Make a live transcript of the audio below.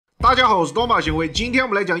大家好，我是东宝行为。今天我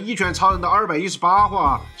们来讲《一拳超人》的218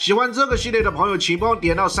话。喜欢这个系列的朋友，请帮我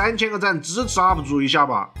点到3000个赞，支持 UP 主一下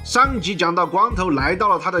吧。上集讲到光头来到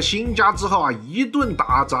了他的新家之后啊，一顿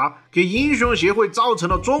打砸，给英雄协会造成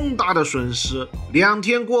了重大的损失。2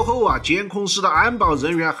天过后啊，监控室的安保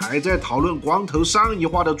人员还在讨论光头上一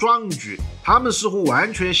话的壮举。他们似乎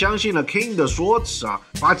完全相信了 King 的说辞啊，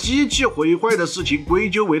把机器毁坏的事情归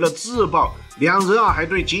咎为了自爆。2人啊还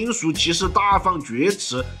对金属骑士大放厥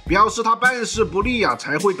词，表示他办事不力啊，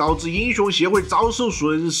才会导致英雄协会遭受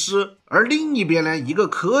损失。而另一边呢，一个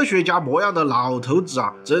科学家模样的老头子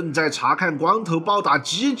啊，正在查看光头暴打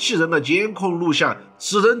机器人的监控录像。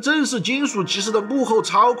此人正是金属骑士的幕后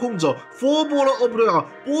操控者波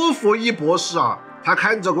佛伊博士啊。他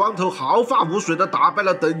看着光头毫发无损地打败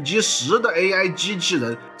了等级10的 AI 机器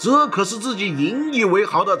人，这可是自己引以为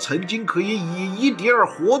豪的曾经可以以1敌2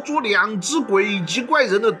活捉2只鬼级怪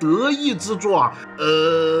人的得意之作啊！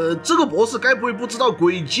这个博士该不会不知道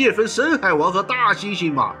鬼级也分深海王和大猩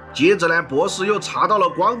猩吧？接着呢，博士又查到了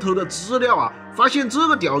光头的资料啊，发现这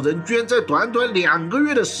个屌人居然在短短2个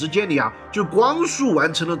月的时间里啊，就光速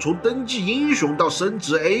完成了从登记英雄到升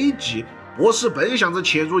职 A 级。博士本想着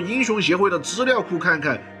潜入英雄协会的资料库看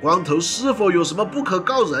看光头是否有什么不可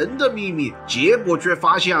告人的秘密，结果却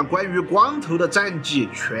发现啊，关于光头的战绩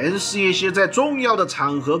全是一些在重要的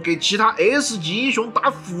场合给其他 S 级英雄打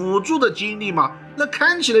辅助的经历嘛，那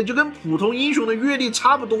看起来就跟普通英雄的阅历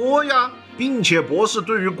差不多呀。并且博士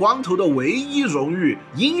对于光头的唯一荣誉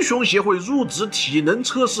英雄协会入职体能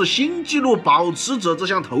测试新纪录保持者这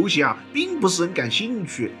项头衔啊，并不是很感兴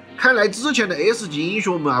趣。看来之前的 S 级英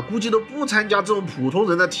雄们啊，估计都不参加这种普通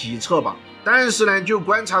人的体测吧。但是呢，就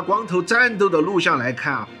观察光头战斗的录像来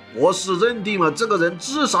看啊，博士认定了这个人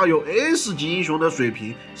至少有 S 级英雄的水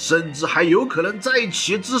平，甚至还有可能在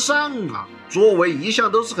其之上啊。作为一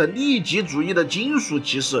向都是很利己主义的金属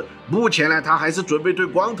骑士，目前呢，他还是准备对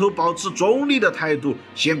光头保持中立的态度，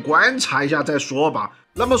先观察一下再说吧。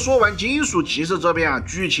那么说完金属骑士这边啊，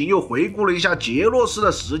剧情又回顾了一下杰诺斯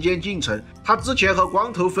的时间进程。他之前和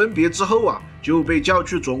光头分别之后啊，就被叫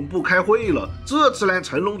去总部开会了。这次呢，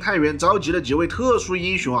成龙探员召集了几位特殊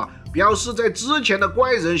英雄啊，表示在之前的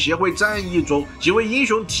怪人协会战役中，几位英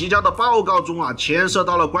雄提交的报告中啊，牵涉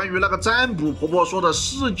到了关于那个占卜婆婆说的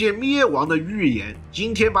世界灭亡的预言。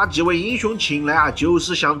今天把几位英雄请来啊，就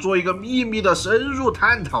是想做一个秘密的深入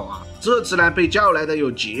探讨啊。这次呢，被叫来的有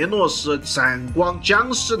杰诺斯、闪光、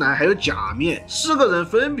僵尸男还有假面4个人，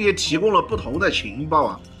分别提供了不同的情报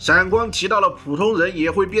啊。闪光提到了普通人也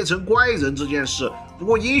会变成怪人这件事，不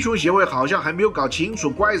过英雄协会好像还没有搞清楚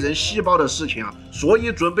怪人细胞的事情啊，所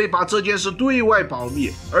以准备把这件事对外保密。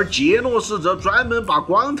而杰诺斯则专门把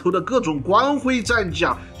光头的各种光辉战绩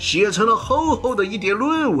啊写成了厚厚的一叠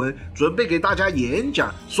论文，准备给大家演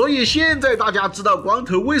讲。所以现在大家知道光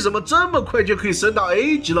头为什么这么快就可以升到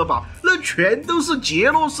A 级了吧？那全都是杰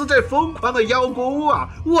诺斯在疯狂的邀功啊！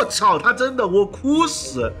我操，他真的我哭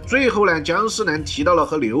死。最后呢，僵尸男提到了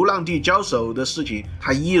和流浪地交手的事情，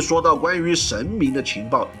他一说到关于神明的情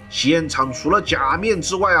报，现场除了假面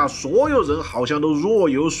之外啊，所有人好像都若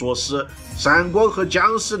有所思。闪光和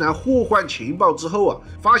僵尸男互换情报之后啊，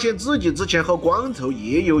发现自己之前和光头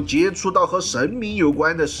也有接触到和神明有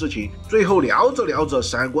关的事情。最后聊着聊着，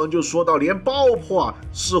闪光就说到连爆破啊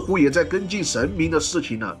似乎也在跟进神明的事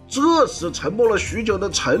情了。这时沉默了许久的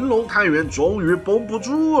成龙探员终于绷不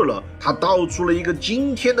住了，他道出了一个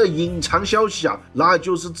惊天的隐藏消息啊，那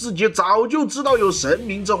就是自己早就知道有神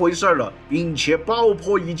明这回事了，并且爆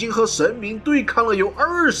破已经和神明对抗了有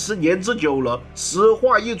20年之久了。此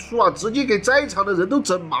话一出啊，直接给在场的人都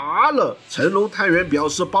整麻了。成龙探员表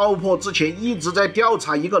示，爆破之前一直在调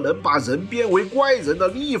查一个能把人变为怪人的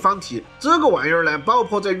立方体，这个玩意儿呢，爆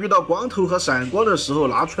破在遇到光头和闪光的时候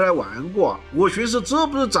拿出来玩过。我寻思这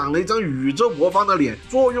不是长了一张宇宙魔方的脸，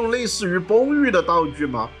作用类似于崩玉的道具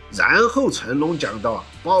吗？然后成龙讲到啊，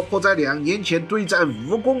爆破在2年前对战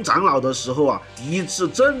蜈蚣长老的时候啊，第一次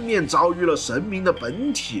正面遭遇了神明的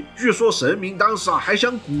本体。据说神明当时啊还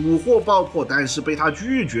想蛊惑爆破，但是被他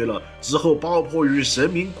拒绝了。之后爆破与神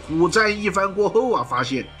明苦战一番过后啊，发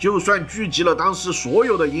现就算聚集了当时所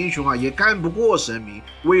有的英雄啊，也干不过神明。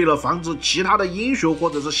为了防止其他的英雄或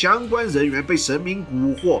者是相关人员被神明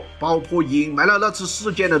蛊惑，爆破隐瞒了那次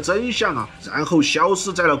事件的真相啊，然后消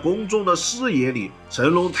失在了公众的视野里。成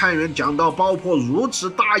龙探员讲到爆破如此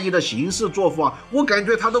大意的行事作风啊，我感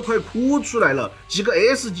觉他都快哭出来了。几个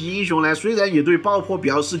S 级英雄呢，虽然也对爆破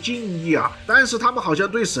表示敬意啊，但是他们好像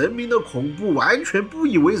对神明的恐怖完全不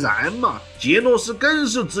以为然嘛。杰诺斯更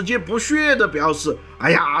是直接不屑的表示，哎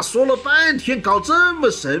呀，说了半天搞这么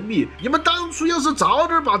神秘，你们当初要是早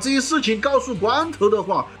点把这些事情告诉光头的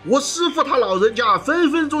话，我师傅他老人家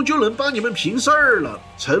分分钟就能帮你们平事儿了。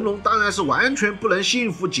成龙当然是完全不能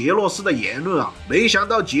信服杰洛斯的言论啊，没想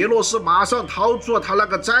到杰洛斯马上掏出了他那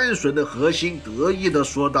个战损的核心，得意地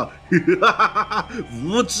说道：“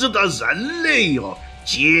无知的人类哟！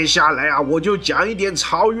接下来啊，我就讲一点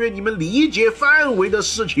超越你们理解范围的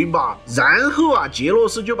事情吧。”然后啊，杰洛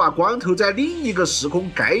斯就把光头在另一个时空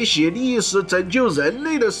改写历史、拯救人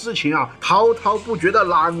类的事情啊，滔滔不绝地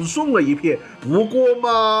朗诵了一遍。不过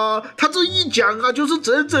嘛，他这一讲啊，就是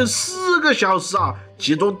整整4个小时啊。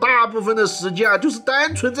其中大部分的时间啊，就是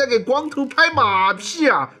单纯在给光头拍马屁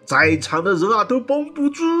啊，在场的人啊都绷不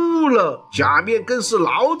住了，假面更是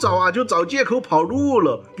老早啊就找借口跑路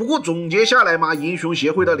了。不过总结下来嘛，英雄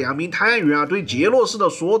协会的2名探员啊对杰洛斯的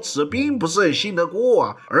说辞并不是很信得过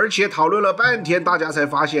啊，而且讨论了半天，大家才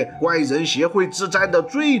发现怪人协会之战的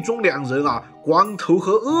最终2人啊，光头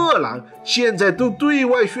和饿狼现在都对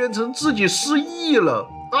外宣称自己失忆了。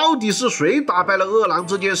到底是谁打败了饿狼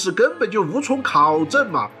这件事根本就无从考证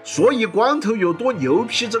嘛，所以光头有多牛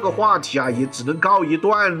批这个话题啊也只能告一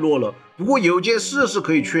段落了。不过有件事是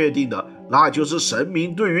可以确定的，那就是神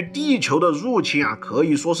明对于地球的入侵啊可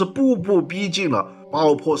以说是步步逼近了。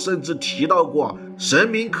爆破甚至提到过，神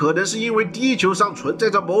明可能是因为地球上存在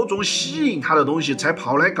着某种吸引他的东西才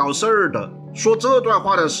跑来搞事儿的。说这段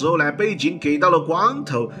话的时候呢，背景给到了光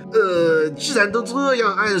头。既然都这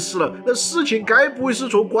样暗示了，那事情该不会是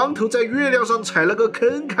从光头在月亮上踩了个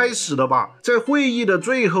坑开始的吧？在会议的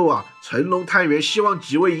最后啊，成龙探员希望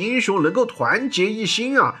几位英雄能够团结一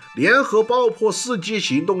心啊，联合爆破世纪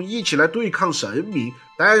行动，一起来对抗神明。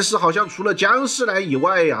但是好像除了姜世南以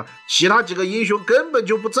外呀，其他几个英雄根本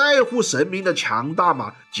就不在乎神明的强大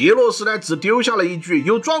嘛。杰洛斯呢只丢下了一句：“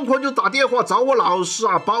有状况就打电话找我老师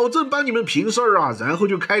啊，保证帮你们平事儿啊。”然后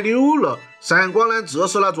就开溜了。闪光男则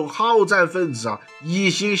是那种好战分子啊，一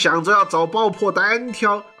心想着要找爆破单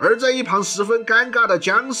挑。而在一旁十分尴尬的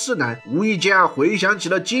姜世南，无意间啊回想起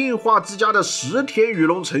了进化之家的石田雨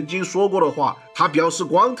龙曾经说过的话，他表示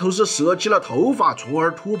光头是舍弃了头发，从而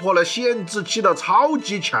突破了限制期的超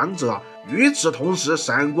级强者啊。与此同时，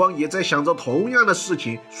闪光也在想着同样的事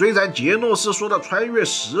情。虽然杰诺斯说的穿越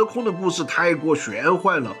时空的故事太过玄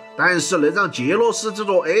幻了，但是能让杰洛斯这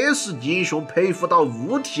种 S 级英雄佩服到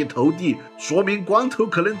五体投地，说明光头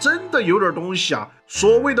可能真的有点东西啊。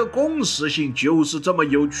所谓的共识性就是这么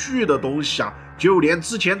有趣的东西啊，就连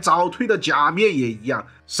之前早退的假面也一样。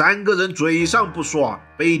3个人嘴上不说啊，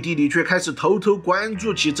背地里却开始偷偷关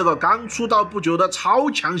注起这个刚出道不久的超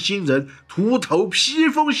强新人秃头披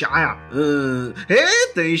风侠呀。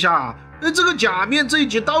等一下，这个假面这一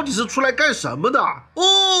集到底是出来干什么的？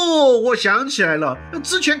哦，我想起来了，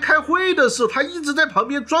之前开会的时候他一直在旁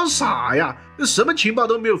边装傻呀，什么情报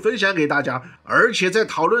都没有分享给大家。而且在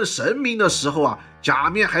讨论神明的时候啊，假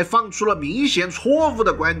面还放出了明显错误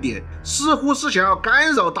的观点，似乎是想要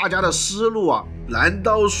干扰大家的思路啊。难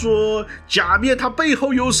道说假面他背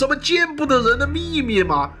后有什么见不得人的秘密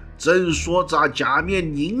吗？正说着，假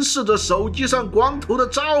面凝视着手机上光头的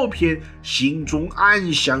照片，心中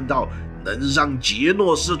暗想到，能让杰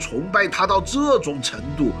诺斯崇拜他到这种程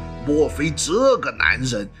度，莫非这个男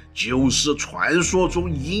人就是传说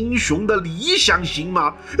中英雄的理想型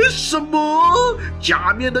吗？什么？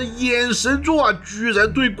假面的眼神中啊，居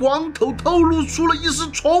然对光头透露出了一丝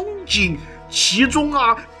憧憬，其中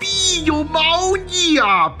啊必有猫腻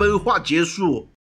啊！本话结束。